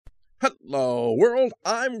Hello, world.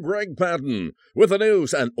 I'm Greg Patton with the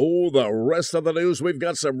news and the rest of the news. We've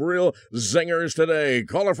got some real zingers today.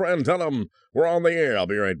 Call a friend, tell them we're on the air. I'll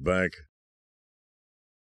be right back.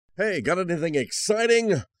 Hey, got anything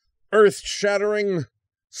exciting, earth-shattering,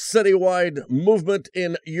 citywide movement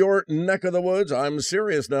in your neck of the woods? I'm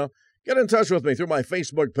serious now. Get in touch with me through my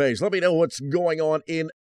Facebook page. Let me know what's going on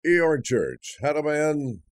in your church. Had a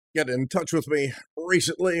man get in touch with me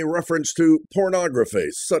recently in reference to pornography,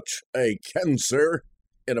 such a cancer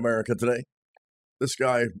in America today. This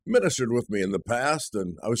guy ministered with me in the past,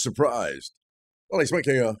 and I was surprised. Well, he's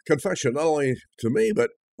making a confession not only to me, but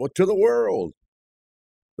to the world,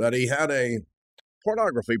 that he had a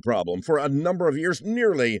pornography problem for a number of years,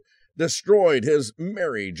 nearly destroyed his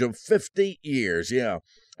marriage of 50 years,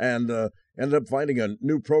 and ended up finding a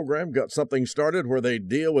new program, got something started where they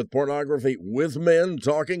deal with pornography with men,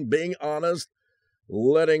 talking, being honest,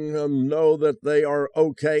 letting them know that they are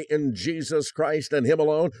okay in Jesus Christ and Him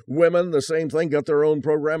alone. Women, the same thing, got their own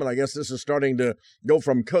program, and I guess this is starting to go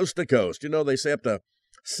from coast to coast. You know, they say up to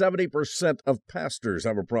 70% of pastors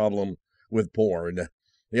have a problem with porn.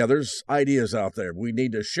 Yeah, there's ideas out there. We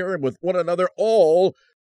need to share them with one another, all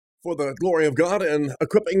for the glory of God and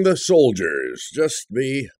equipping the soldiers. Just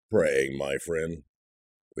be praying, my friend.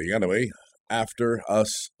 The enemy after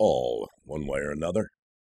us all, one way or another.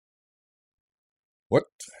 What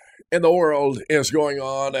in the world is going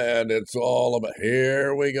on? And it's all about,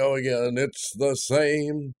 here we go again. It's the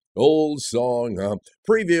same old song.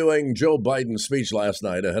 Previewing Joe Biden's speech last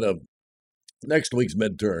night ahead of next week's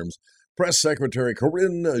midterms, Press Secretary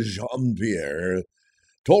Karine Jean-Pierre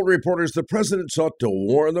told reporters the president sought to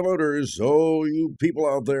warn the voters, you people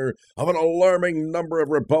out there, of an alarming number of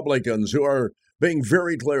Republicans who are being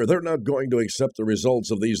very clear they're not going to accept the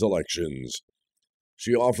results of these elections.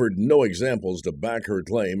 She offered no examples to back her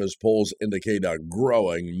claim, as polls indicate a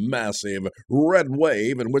growing, massive red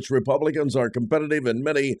wave in which Republicans are competitive in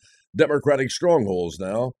many Democratic strongholds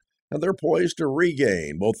now, and they're poised to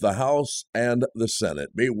regain both the House and the Senate.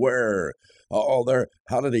 Beware.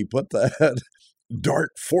 How did he put that? Dark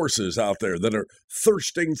forces out there that are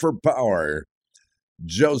thirsting for power.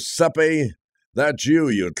 Giuseppe, that's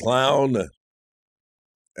you clown.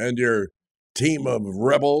 And your team of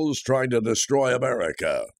rebels trying to destroy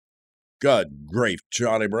America. Good grief,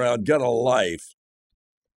 Charlie Brown, get a life.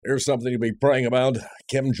 Here's something to be praying about.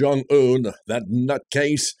 Kim Jong-un, that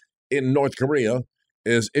nutcase in North Korea,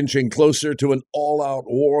 is inching closer to an all-out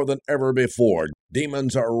war than ever before.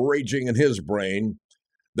 Demons are raging in his brain.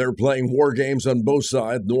 They're playing war games on both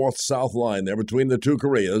sides, north-south line there between the two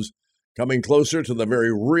Koreas, coming closer to the very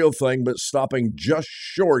real thing, but stopping just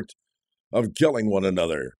short of killing one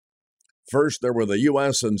another. First, there were the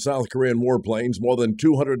U.S. and South Korean warplanes, more than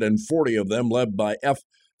 240 of them led by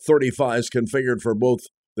F-35s configured for both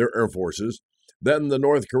their air forces. Then the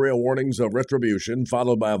North Korea warnings of retribution,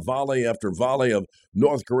 followed by a volley after volley of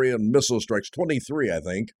North Korean missile strikes, 23, I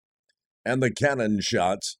think, and the cannon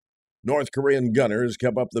shots. North Korean gunners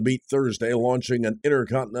kept up the beat Thursday, launching an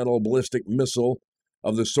intercontinental ballistic missile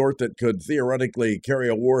of the sort that could theoretically carry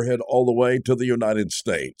a warhead all the way to the United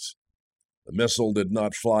States. The missile did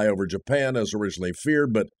not fly over Japan as originally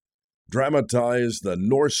feared, but dramatized the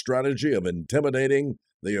North strategy of intimidating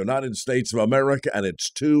the United States of America and its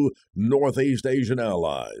two Northeast Asian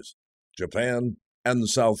allies, Japan and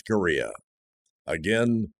South Korea.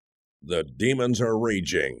 Again, the demons are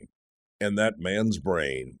raging in that man's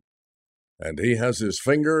brain. And he has his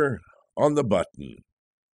finger on the button.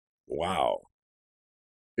 Wow.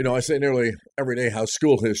 You know, I say nearly every day how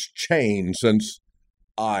school has changed since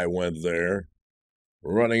I went there.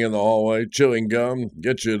 Running in the hallway, chewing gum,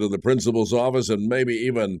 get you to the principal's office, and maybe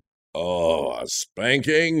even, a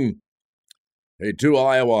spanking. Hey, two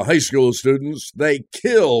Iowa high school students, they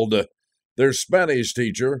killed their Spanish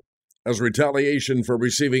teacher as retaliation for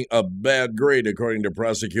receiving a bad grade, according to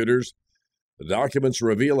prosecutors. The documents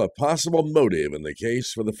reveal a possible motive in the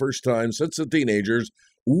case for the first time since the teenagers,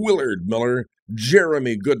 Willard Miller,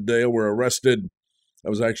 Jeremy Goodale, were arrested.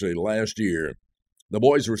 That was actually last year. The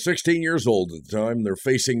boys were 16 years old at the time. They're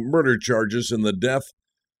facing murder charges in the death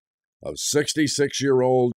of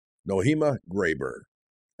 66-year-old Nohema Graber.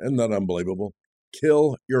 Isn't that unbelievable?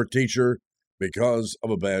 Kill your teacher because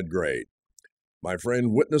of a bad grade. My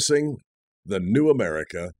friend, witnessing the new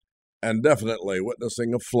America, and definitely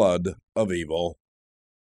witnessing a flood of evil.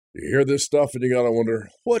 You hear this stuff and you gotta wonder,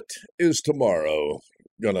 what is tomorrow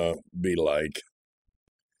gonna be like?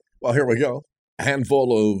 Well, here we go. A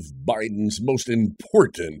handful of Biden's most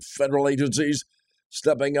important federal agencies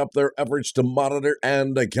stepping up their efforts to monitor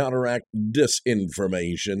and to counteract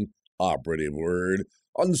disinformation, operative word,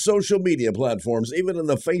 on social media platforms, even in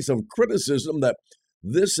the face of criticism that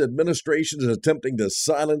this administration is attempting to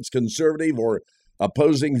silence conservative or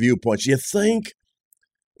opposing viewpoints. You think?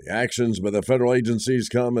 The actions by the federal agencies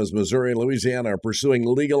come as Missouri and Louisiana are pursuing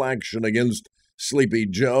legal action against Sleepy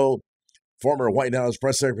Joe, former White House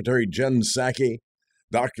Press Secretary Jen Psaki,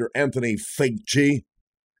 Dr. Anthony Fauci,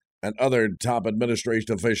 and other top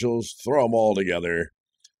administration officials. Throw them all together.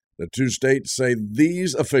 The two states say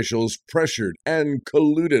these officials pressured and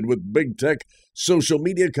colluded with big tech social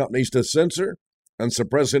media companies to censor and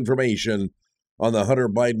suppress information on the Hunter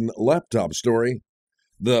Biden laptop story,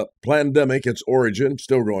 the pandemic, its origin,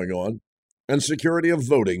 still going on, and security of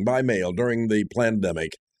voting by mail during the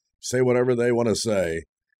pandemic. Say whatever they want to say.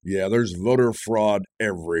 Yeah, there's voter fraud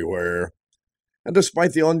everywhere. And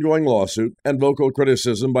despite the ongoing lawsuit and vocal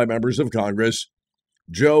criticism by members of Congress,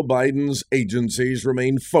 Joe Biden's agencies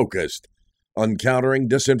remain focused on countering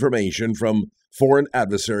disinformation from foreign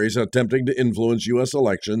adversaries attempting to influence U.S.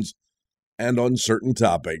 elections and on certain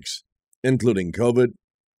topics, including COVID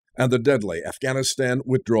and the deadly Afghanistan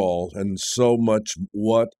withdrawal and so much.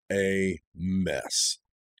 What a mess.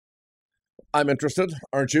 I'm interested,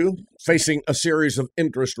 aren't you? Facing a series of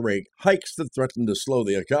interest rate hikes that threaten to slow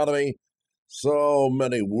the economy, so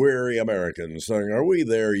many weary Americans saying, are we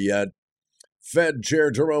there yet? Fed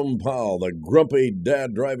Chair Jerome Powell, the grumpy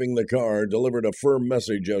dad driving the car, delivered a firm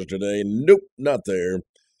message yesterday. Nope, not there.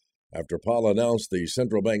 After Powell announced the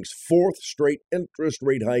central bank's fourth straight interest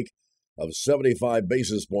rate hike of 75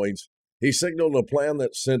 basis points, he signaled a plan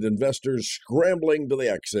that sent investors scrambling to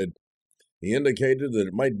the exit. He indicated that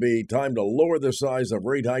it might be time to lower the size of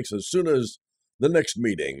rate hikes as soon as the next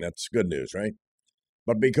meeting. That's good news, right?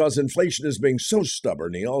 But because inflation is being so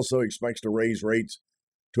stubborn, he also expects to raise rates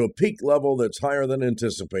to a peak level that's higher than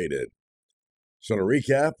anticipated. So to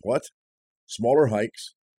recap, what? Smaller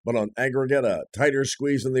hikes, but on aggregate, a tighter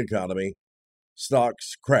squeeze in the economy.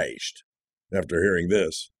 Stocks crashed after hearing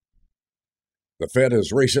this. The Fed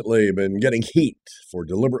has recently been getting heat for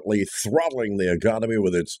deliberately throttling the economy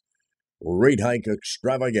with its rate hike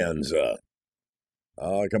extravaganza.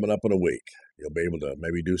 Coming up in a week, you'll be able to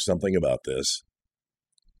maybe do something about this.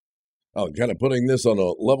 Kind of putting this on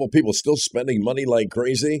a level, people still spending money like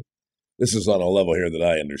crazy. This is on a level here that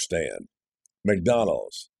I understand.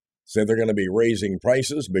 McDonald's say they're going to be raising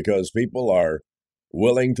prices because people are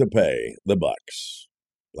willing to pay the bucks.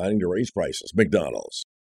 Planning to raise prices, McDonald's.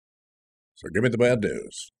 So give me the bad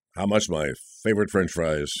news. How much my favorite French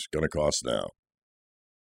fries going to cost now?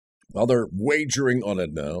 Well, they're wagering on it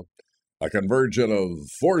now. A convergence of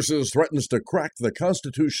forces threatens to crack the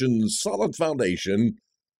Constitution's solid foundation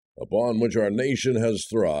upon which our nation has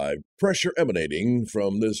thrived. Pressure emanating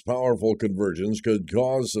from this powerful convergence could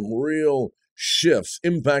cause some real shifts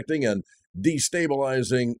impacting and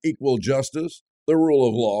destabilizing equal justice, the rule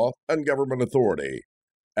of law, and government authority.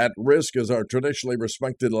 At risk is our traditionally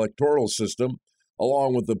respected electoral system,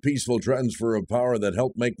 along with the peaceful transfer of power that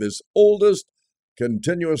helped make this oldest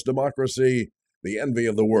continuous democracy the envy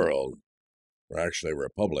of the world. We're actually a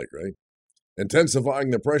republic, right?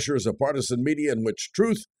 Intensifying the pressures of partisan media in which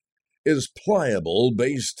truth is pliable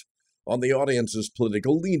based on the audience's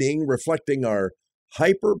political leaning, reflecting our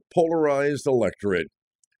hyper-polarized electorate,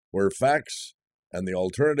 where facts and the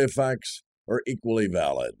alternative facts are equally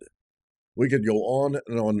valid. We could go on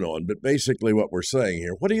and on and on, but basically what we're saying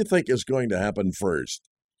here, what do you think is going to happen first?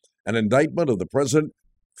 An indictment of the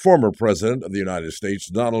former president of the United States,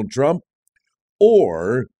 Donald Trump,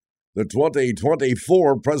 or the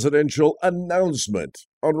 2024 presidential announcement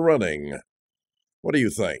on running? What do you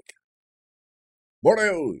think? More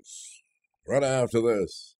news right after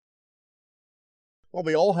this. Well,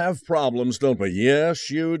 we all have problems, don't we? Yes,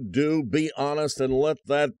 you do. Be honest and let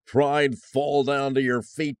that pride fall down to your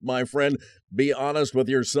feet, my friend. Be honest with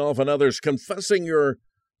yourself and others, confessing your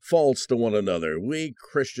faults to one another. We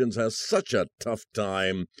Christians have such a tough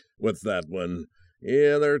time with that one.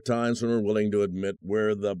 Yeah, there are times when we're willing to admit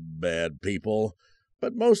we're the bad people,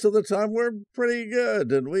 but most of the time we're pretty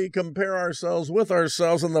good, and we compare ourselves with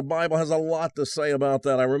ourselves, and the Bible has a lot to say about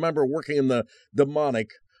that. I remember working in the demonic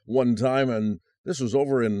one time, and this was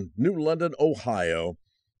over in New London, Ohio.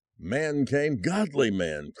 Man came, godly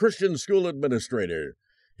man, Christian school administrator.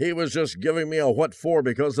 He was just giving me a what for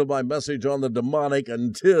because of my message on the demonic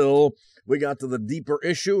until we got to the deeper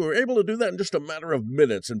issue. We were able to do that in just a matter of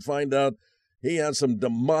minutes and find out he had some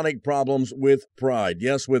demonic problems with pride.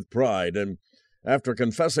 Yes, with pride. And after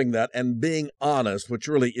confessing that and being honest, which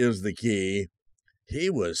really is the key, he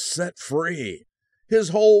was set free. His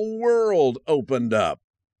whole world opened up.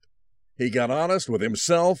 He got honest with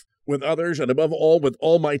himself, with others, and above all, with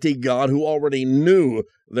Almighty God, who already knew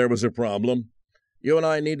there was a problem. You and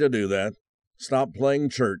I need to do that. Stop playing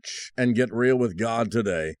church and get real with God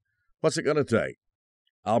today. What's it going to take?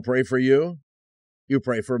 I'll pray for you. You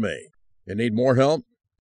pray for me. You need more help?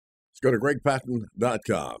 Let's go to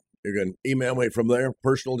gregpatton.com. You can email me from there,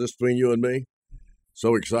 personal, just between you and me.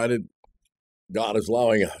 So excited. God is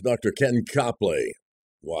allowing Dr. Ken Copley.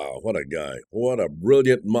 Wow, what a guy. What a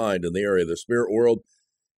brilliant mind in the area of the spirit world.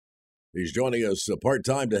 He's joining us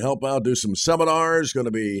part-time to help out, do some seminars, going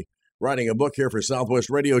to be writing a book here for Southwest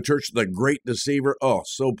Radio Church, The Great Deceiver. Oh,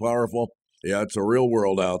 so powerful. Yeah, it's a real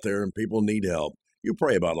world out there, and people need help. You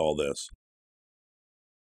pray about all this.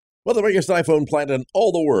 Well, the biggest iPhone plant in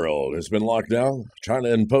all the world has been locked down. China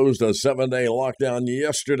imposed a 7-day lockdown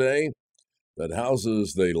yesterday that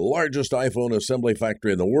houses the largest iPhone assembly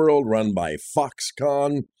factory in the world, run by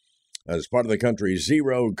Foxconn, as part of the country's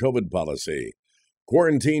zero COVID policy.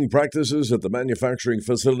 Quarantine practices at the manufacturing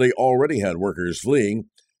facility already had workers fleeing,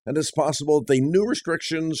 and it's possible that the new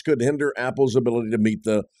restrictions could hinder Apple's ability to meet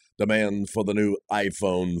the demand for the new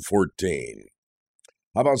iPhone 14.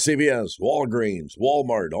 How about CVS, Walgreens,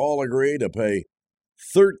 Walmart all agree to pay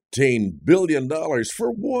 $13 billion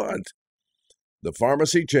for what? The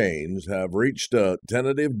pharmacy chains have reached a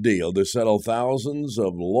tentative deal to settle thousands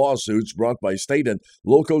of lawsuits brought by state and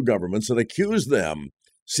local governments that accuse them,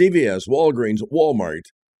 CVS, Walgreens, Walmart,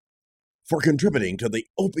 for contributing to the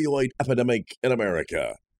opioid epidemic in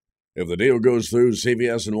America. If the deal goes through,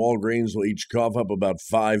 CVS and Walgreens will each cough up about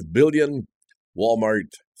 $5 billion, Walmart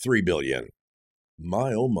 $3 billion.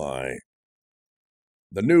 My, oh my.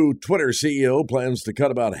 The new Twitter CEO plans to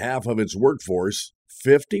cut about half of its workforce,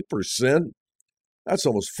 50%? That's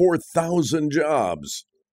almost 4,000 jobs.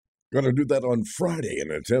 Going to do that on Friday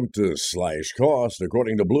in an attempt to slash costs,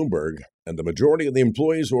 according to Bloomberg. And the majority of the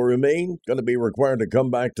employees will remain going to be required to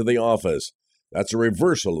come back to the office. That's a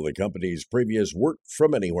reversal of the company's previous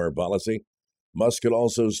work-from-anywhere policy. Musk could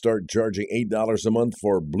also start charging $8 a month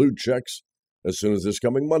for blue checks as soon as this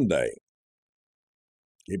coming Monday.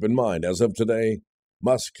 Keep in mind, as of today,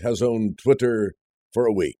 Musk has owned Twitter for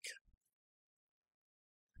a week.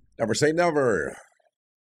 Never say never.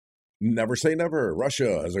 Never say never.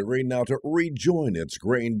 Russia has agreed now to rejoin its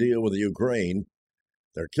grain deal with Ukraine.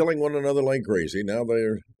 They're killing one another like crazy. Now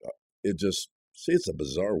it's a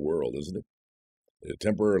bizarre world, isn't it? It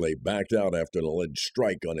temporarily backed out after an alleged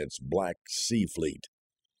strike on its Black Sea Fleet.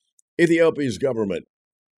 Ethiopia's government.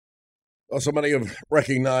 So many have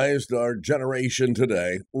recognized our generation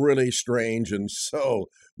today. Really strange in so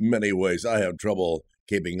many ways. I have trouble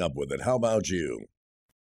keeping up with it. How about you?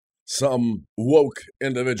 Some woke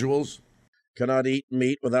individuals cannot eat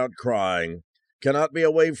meat without crying, cannot be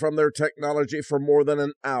away from their technology for more than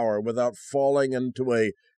an hour without falling into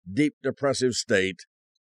a deep depressive state.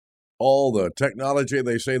 All the technology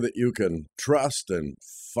they say that you can trust and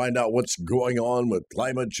find out what's going on with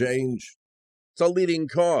climate change. It's a leading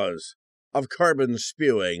cause of carbon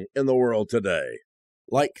spewing in the world today.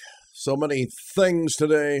 Like so many things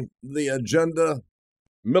today, the agenda,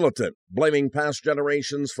 militant, blaming past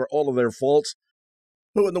generations for all of their faults.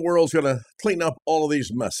 Who in the world's going to clean up all of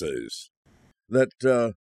these messes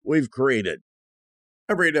that we've created?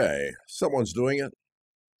 Every day, someone's doing it.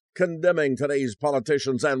 Condemning today's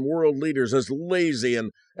politicians and world leaders as lazy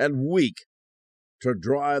and weak to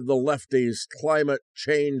drive the lefties' climate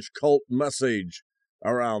change cult message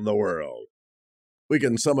around the world. We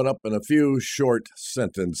can sum it up in a few short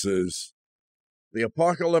sentences. The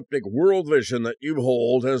apocalyptic world vision that you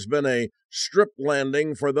hold has been a strip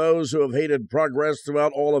landing for those who have hated progress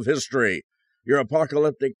throughout all of history. Your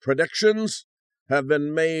apocalyptic predictions have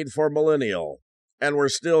been made for millennial, and we're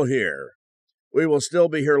still here. We will still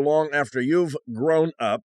be here long after you've grown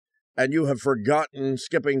up and you have forgotten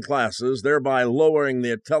skipping classes, thereby lowering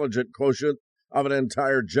the intelligent quotient of an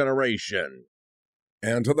entire generation.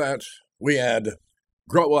 And to that, we add,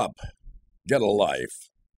 grow up, get a life.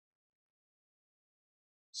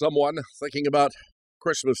 Someone thinking about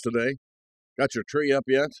Christmas today, got your tree up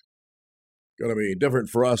yet? Going to be different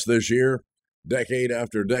for us this year. Decade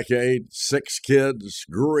after decade, 6 kids,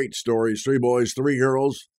 great stories, 3 boys, 3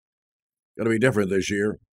 girls. Going to be different this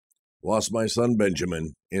year. Lost my son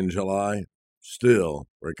Benjamin in July. Still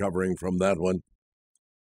recovering from that one.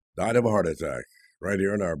 Died of a heart attack right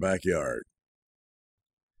here in our backyard.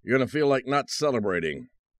 You're going to feel like not celebrating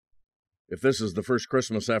if this is the first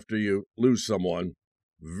Christmas after you lose someone.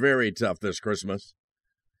 Very tough this Christmas.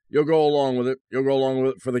 You'll go along with it. You'll go along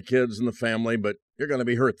with it for the kids and the family, but you're going to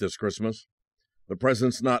be hurt this Christmas. The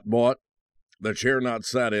presents not bought, the chair not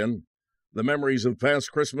sat in, the memories of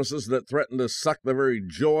past Christmases that threaten to suck the very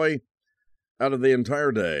joy out of the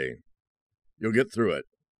entire day. You'll get through it.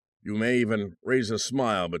 You may even raise a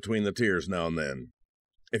smile between the tears now and then.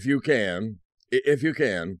 If you can,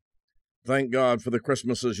 thank God for the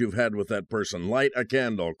Christmases you've had with that person. Light a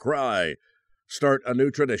candle, cry, start a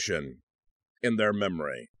new tradition in their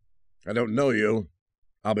memory. I don't know you.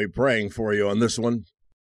 I'll be praying for you on this one.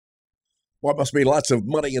 Well, it must be lots of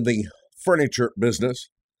money in the furniture business.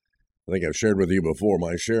 I think I've shared with you before,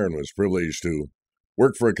 my Sharon was privileged to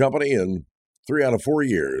work for a company and 3 out of 4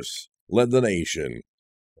 years led the nation.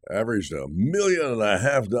 Averaged $1.5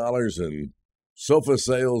 million in sofa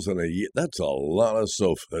sales in a year. That's a lot of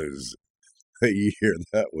sofas a year.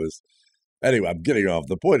 That was. Anyway, I'm getting off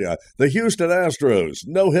the point. The Houston Astros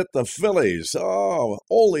no-hit the Phillies. Oh,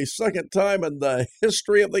 only second time in the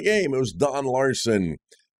history of the game. It was Don Larson.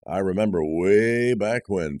 I remember way back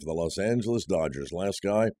when for the Los Angeles Dodgers. Last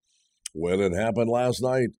guy, when it happened last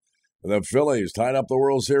night, the Phillies tied up the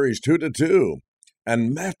World Series 2-2.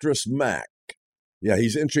 And Mattress Mac, yeah,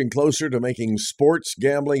 he's inching closer to making sports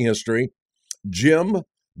gambling history. Jim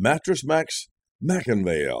Mattress Max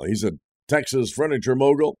McIngvale. He's a Texas furniture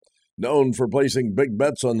mogul known for placing big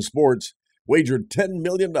bets on sports. Wagered $10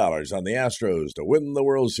 million on the Astros to win the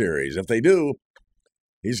World Series. If they do,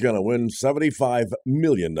 he's going to win $75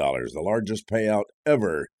 million, the largest payout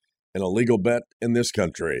ever in a legal bet in this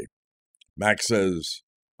country. Max says,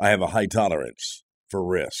 I have a high tolerance for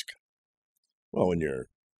risk. Well,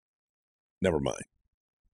 never mind.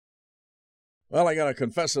 Well, I got to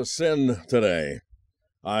confess a sin today.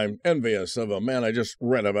 I'm envious of a man I just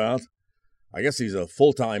read about. I guess he's a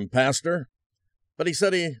full-time pastor, but he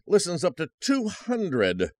said he listens up to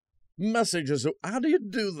 200 messages. How do you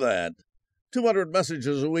do that? 200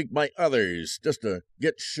 messages a week by others just to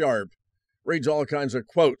get sharp. Reads all kinds of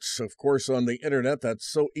quotes, of course, on the internet.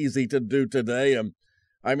 That's so easy to do today.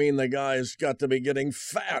 The guy's got to be getting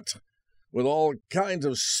fat with all kinds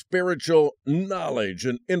of spiritual knowledge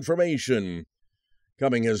and information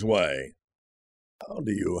coming his way. How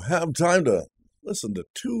do you have time to listen to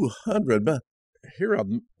 200?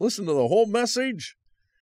 Listen to the whole message?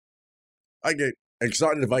 I get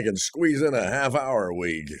excited if I can squeeze in a half hour a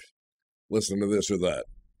week. Listen to this or that.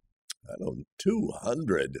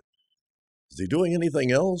 200. Is he doing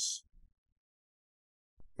anything else?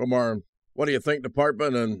 From our What Do You Think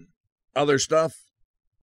department and other stuff?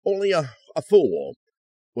 Only a fool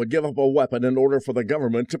would give up a weapon in order for the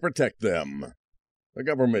government to protect them. The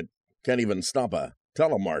government can't even stop a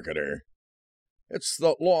telemarketer. It's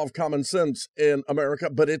the law of common sense in America,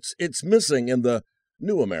 but it's missing in the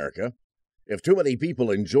new America. If too many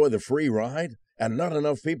people enjoy the free ride and not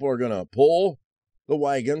enough people are going to pull, the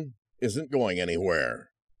wagon isn't going anywhere.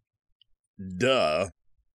 Duh.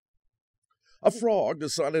 A frog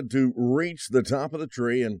decided to reach the top of the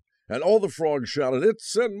tree, and all the frogs shouted,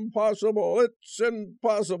 "It's impossible! It's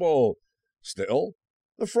impossible!" Still,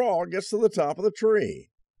 the frog gets to the top of the tree.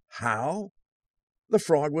 How? The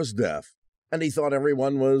frog was deaf, and he thought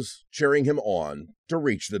everyone was cheering him on to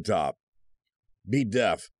reach the top. Be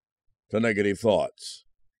deaf to negative thoughts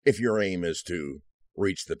if your aim is to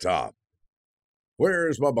reach the top.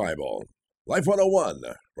 Where's my Bible? Life 101,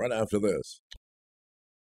 right after this.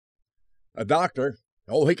 A doctor,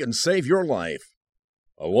 he can save your life.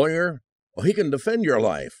 A lawyer, he can defend your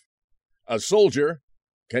life. A soldier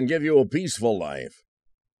can give you a peaceful life.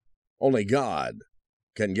 Only God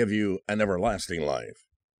can give you an everlasting life.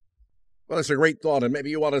 Well, it's a great thought, and maybe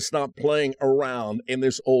you want to stop playing around in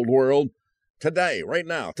this old world. Today, right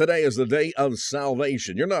now, today is the day of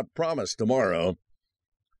salvation. You're not promised tomorrow.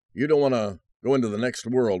 You don't want to go into the next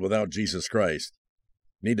world without Jesus Christ.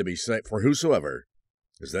 Need to be saved. For whosoever,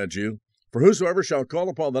 is that you? For whosoever shall call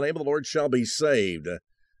upon the name of the Lord shall be saved.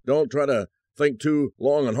 Don't try to think too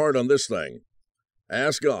long and hard on this thing.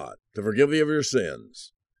 Ask God to forgive you of your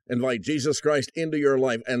sins. Invite Jesus Christ into your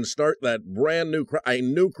life and start that brand new, a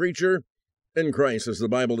new creature in Christ, as the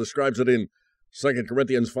Bible describes it in 2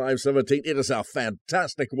 Corinthians 5:17. It is a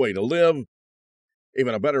fantastic way to live,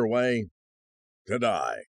 even a better way to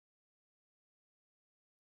die.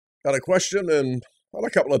 Got a question and a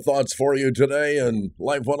couple of thoughts for you today in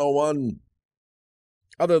Life 101.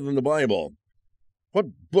 Other than the Bible, what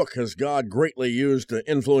book has God greatly used to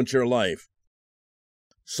influence your life?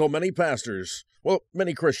 So many pastors,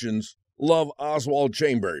 many Christians, love Oswald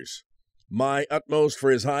Chambers. My Utmost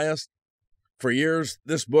for His Highest. For years,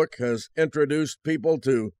 this book has introduced people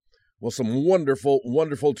to, some wonderful,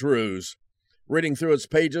 wonderful truths. Reading through its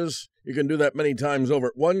pages, you can do that many times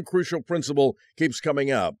over. One crucial principle keeps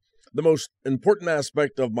coming out. The most important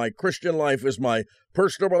aspect of my Christian life is my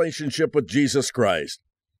personal relationship with Jesus Christ.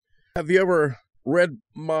 Have you ever read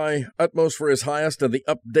My Utmost for His Highest in the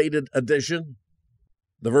updated edition?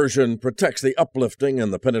 The version protects the uplifting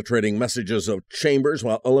and the penetrating messages of Chambers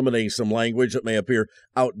while eliminating some language that may appear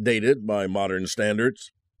outdated by modern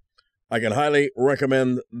standards. I can highly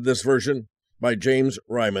recommend this version by James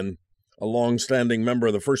Ryman, a long-standing member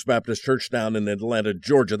of the First Baptist Church down in Atlanta,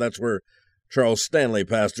 Georgia. That's where Charles Stanley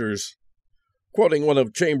pastors. Quoting one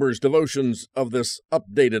of Chambers' devotions of this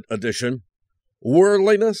updated edition,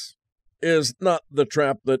 "Worldliness is not the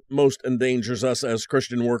trap that most endangers us as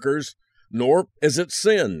Christian workers, nor is it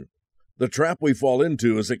sin. The trap we fall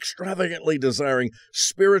into is extravagantly desiring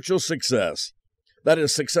spiritual success. That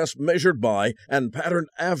is, success measured by and patterned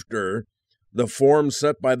after the form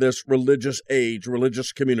set by this religious age,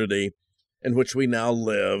 religious community in which we now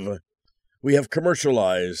live. We have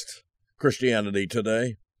commercialized Christianity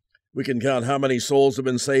today. We can count how many souls have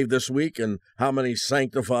been saved this week and how many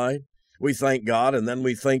sanctified. We thank God, and then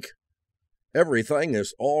we think everything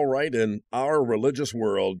is all right in our religious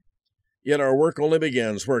world. Yet our work only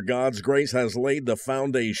begins where God's grace has laid the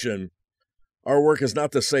foundation. Our work is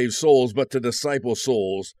not to save souls, but to disciple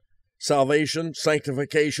souls. Salvation,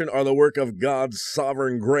 sanctification are the work of God's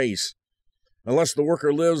sovereign grace. Unless the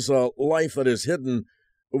worker lives a life that is hidden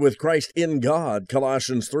with Christ in God,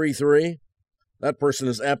 Colossians 3:3, that person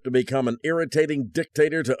is apt to become an irritating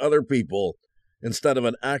dictator to other people instead of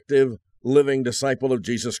an active, living disciple of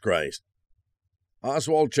Jesus Christ.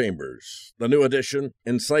 Oswald Chambers, the new edition,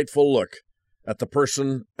 insightful look at the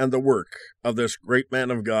person and the work of this great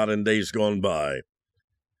man of God in days gone by.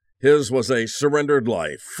 His was a surrendered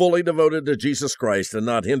life, fully devoted to Jesus Christ and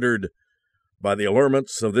not hindered by the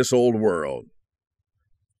allurements of this old world.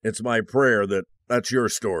 It's my prayer that that's your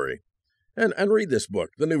story. And read this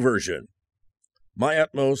book, the new version, My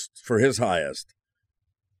Utmost for His Highest,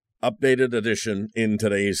 updated edition in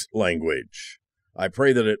today's language. I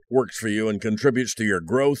pray that it works for you and contributes to your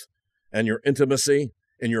growth and your intimacy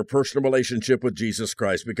in your personal relationship with Jesus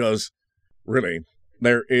Christ, because really,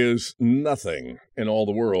 there is nothing in all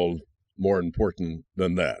the world more important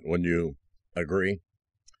than that. Wouldn't you agree?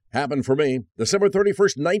 Happened for me, December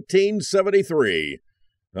 31st, 1973.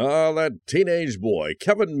 That teenage boy,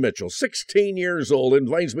 Kevin Mitchell, 16 years old,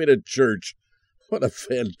 invites me to church. What a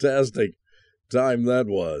fantastic time that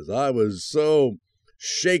was. I was so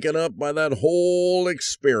shaken up by that whole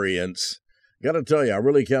experience. Got to tell you, I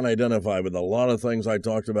really can't identify with a lot of things I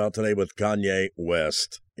talked about today with Kanye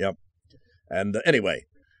West. Yep. And anyway,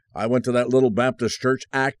 I went to that little Baptist church,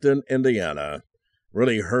 Acton, Indiana.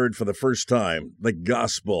 Really heard for the first time the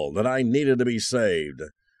gospel, that I needed to be saved.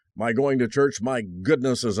 My going to church, my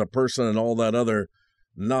goodness, as a person and all that other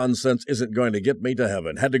nonsense isn't going to get me to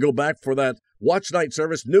heaven. Had to go back for that watch night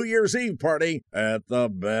service, New Year's Eve party at the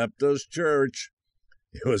Baptist church.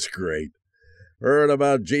 It was great. Heard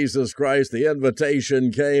about Jesus Christ, the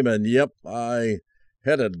invitation came, and yep, I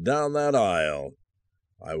headed down that aisle.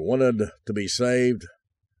 I wanted to be saved.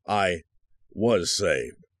 I was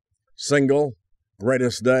saved. Single,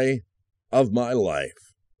 greatest day of my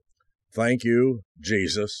life. Thank you,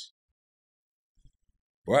 Jesus.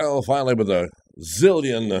 Well, finally, with a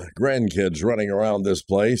zillion grandkids running around this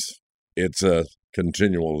place, it's a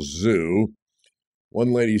continual zoo.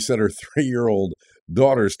 One lady said her 3-year-old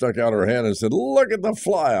daughter stuck out her hand and said, "Look at the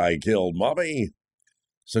fly I killed, Mommy."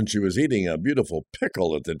 Since she was eating a beautiful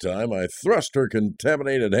pickle at the time, I thrust her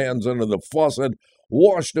contaminated hands under the faucet,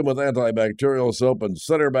 washed them with antibacterial soap, and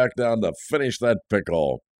set her back down to finish that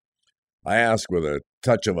pickle. I asked with a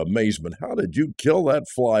touch of amazement, "How did you kill that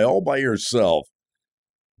fly all by yourself?"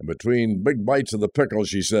 And between big bites of the pickle,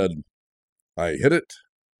 she said, "I hit it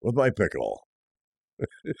with my pickle."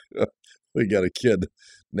 We got a kid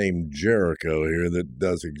named Jericho here that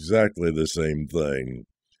does exactly the same thing.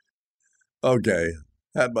 Okay,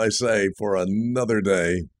 had my say for another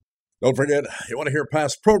day. Don't forget, you want to hear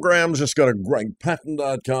past programs, just go to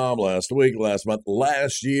gregpatton.com. Last week, last month,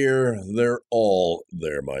 last year, they're all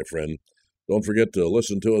there, my friend. Don't forget to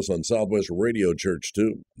listen to us on Southwest Radio Church,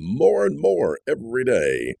 too. More and more every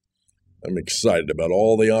day. I'm excited about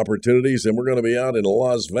all the opportunities, and we're going to be out in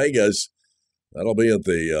Las Vegas. That'll be at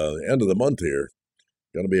the end of the month here.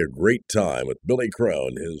 Going to be a great time with Billy Crow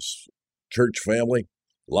and his church family,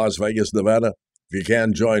 Las Vegas, Nevada. If you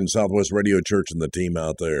can, join Southwest Radio Church and the team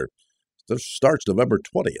out there. This starts November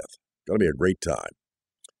 20th. Going to be a great time.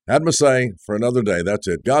 Had my say for another day. That's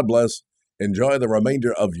it. God bless. Enjoy the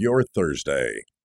remainder of your Thursday.